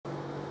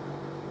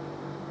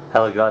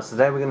Hello guys,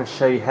 today we're going to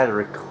show you how to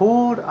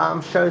record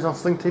shows on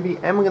Sling TV,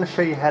 and we're going to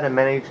show you how to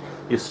manage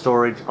your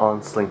storage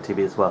on Sling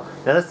TV as well.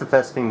 Now that's the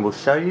first thing we'll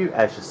show you.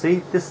 As you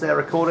see, this is our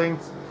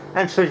recordings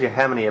and shows you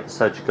how many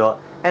episodes you got,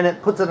 and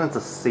it puts it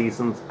into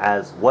seasons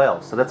as well,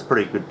 so that's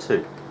pretty good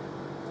too.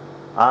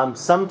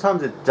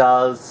 Sometimes it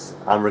does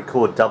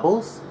record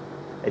doubles.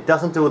 It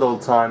doesn't do it all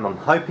the time. I'm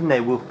hoping they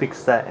will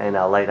fix that in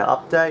a later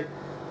update.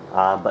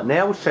 But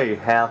now we'll show you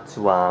how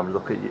to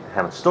look at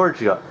how much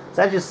storage you got.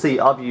 So as you see,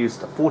 I've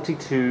used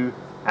 42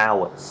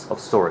 hours of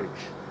storage,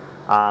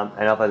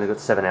 and I've only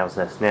got 7 hours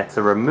left. Now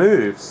to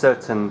remove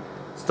certain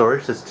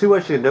storage, there's two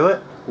ways you can do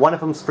it. One of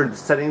them is through the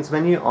settings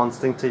menu on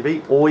Sling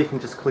TV, or you can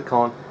just click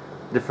on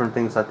different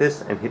things like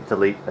this and hit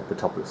delete at the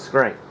top of the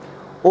screen.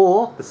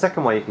 Or the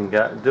second way you can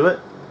do it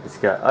is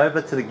go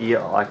over to the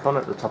gear icon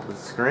at the top of the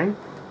screen,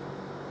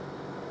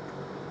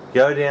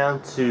 go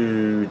down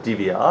to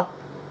DVR,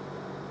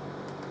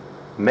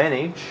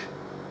 manage,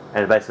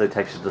 and it basically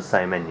takes you to the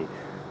same menu.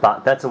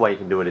 But that's a way you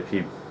can do it if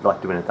you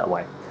like doing it that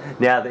way.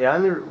 Now the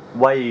only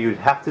way you'd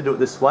have to do it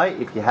this way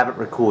if you haven't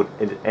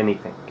recorded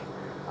anything.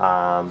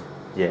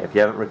 If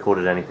you haven't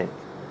recorded anything.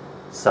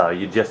 So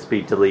you'd just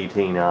be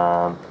deleting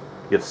your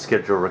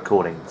scheduled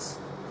recordings.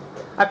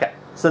 Okay,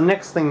 so the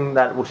next thing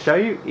that we'll show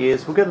you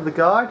is we'll go to the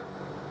guide,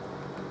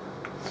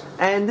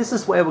 and this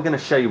is where we're going to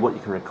show you what you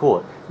can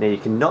record. Now you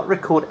cannot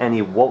record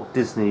any Walt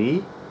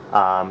Disney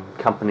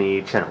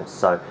company channels,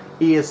 so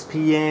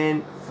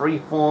ESPN,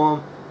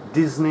 Freeform,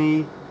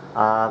 Disney,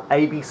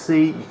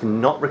 ABC. You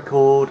cannot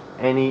record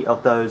any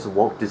of those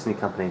Walt Disney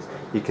companies.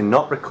 You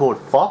cannot record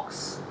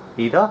Fox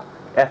either,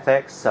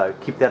 FX, so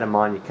keep that in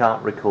mind, you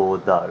can't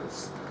record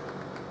those.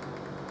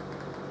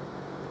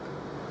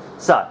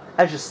 So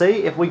as you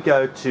see, if we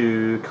go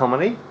to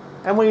comedy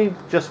and we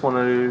just want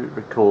to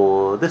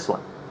record this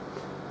one,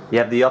 you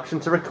have the option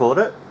to record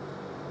it,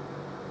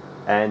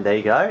 and there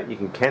you go. You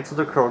can cancel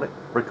the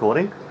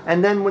recording,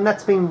 and then when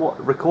that's been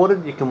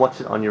recorded, you can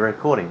watch it on your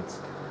recordings.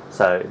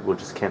 So we'll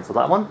just cancel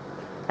that one,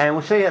 and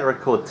we'll show you how to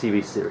record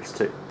TV series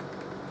too.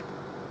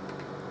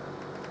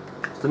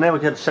 So now we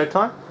go to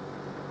Showtime,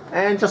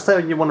 and just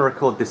say you want to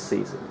record this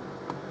season.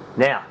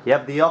 Now you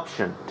have the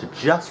option to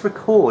just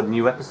record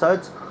new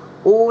episodes,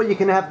 or you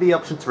can have the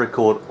option to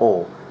record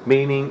all,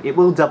 meaning it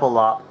will double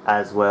up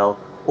as well,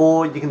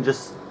 or you can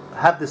just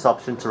have this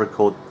option to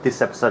record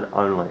this episode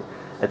only.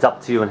 It's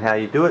up to you on how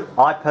you do it.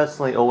 I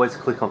personally always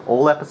click on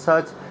all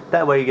episodes.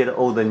 That way you get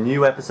all the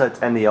new episodes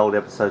and the old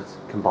episodes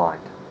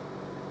combined.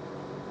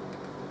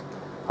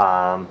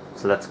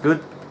 So that's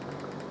good.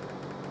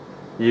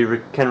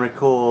 You can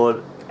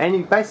record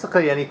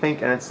basically anything,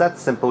 and it's that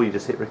simple. You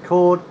just hit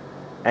record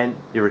and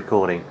you're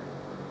recording.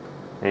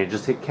 And you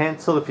just hit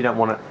cancel if you don't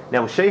want it. Now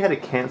we'll show you how to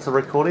cancel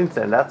recordings,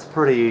 and that's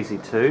pretty easy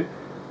too.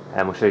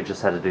 And we'll show you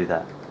just how to do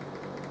that.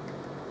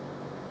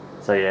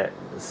 So yeah,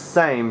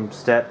 same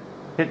step.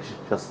 Hit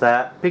just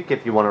that. Pick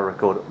if you want to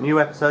record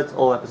new episodes,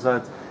 all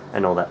episodes,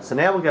 and all that. So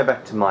now we'll go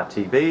back to my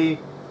TV,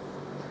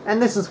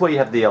 and this is where you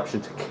have the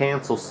option to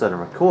cancel certain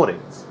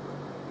recordings.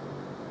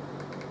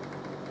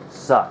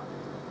 So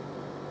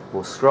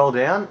we'll scroll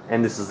down,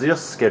 and this is your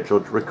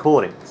scheduled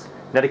recordings.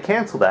 Now to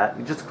cancel that,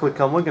 you just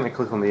click on, we're going to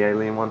click on the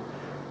alien one,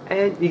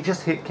 and you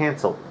just hit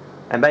cancel.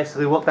 And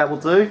basically what that will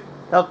do,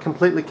 that'll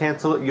completely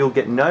cancel it. You'll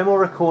get no more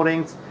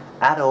recordings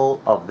at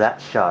all of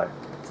that show.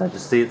 So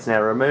just see it's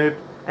now removed.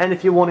 And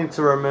if you're wanting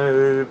to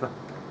remove,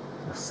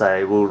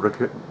 say we'll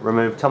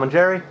remove Tom and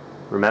Jerry,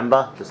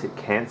 remember, just hit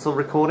cancel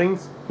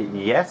recordings, hit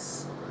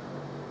yes,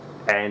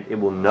 and it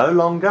will no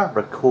longer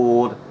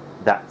record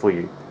that for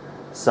you.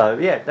 So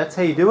yeah, that's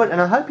how you do it, and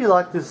I hope you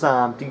like this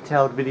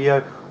detailed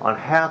video on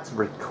how to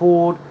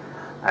record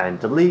and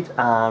delete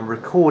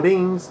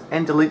recordings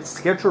and delete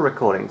scheduled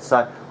recordings.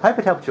 So I hope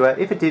it helped you out.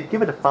 If it did,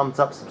 give it a thumbs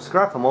up,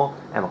 subscribe for more,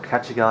 and we'll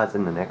catch you guys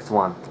in the next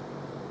one.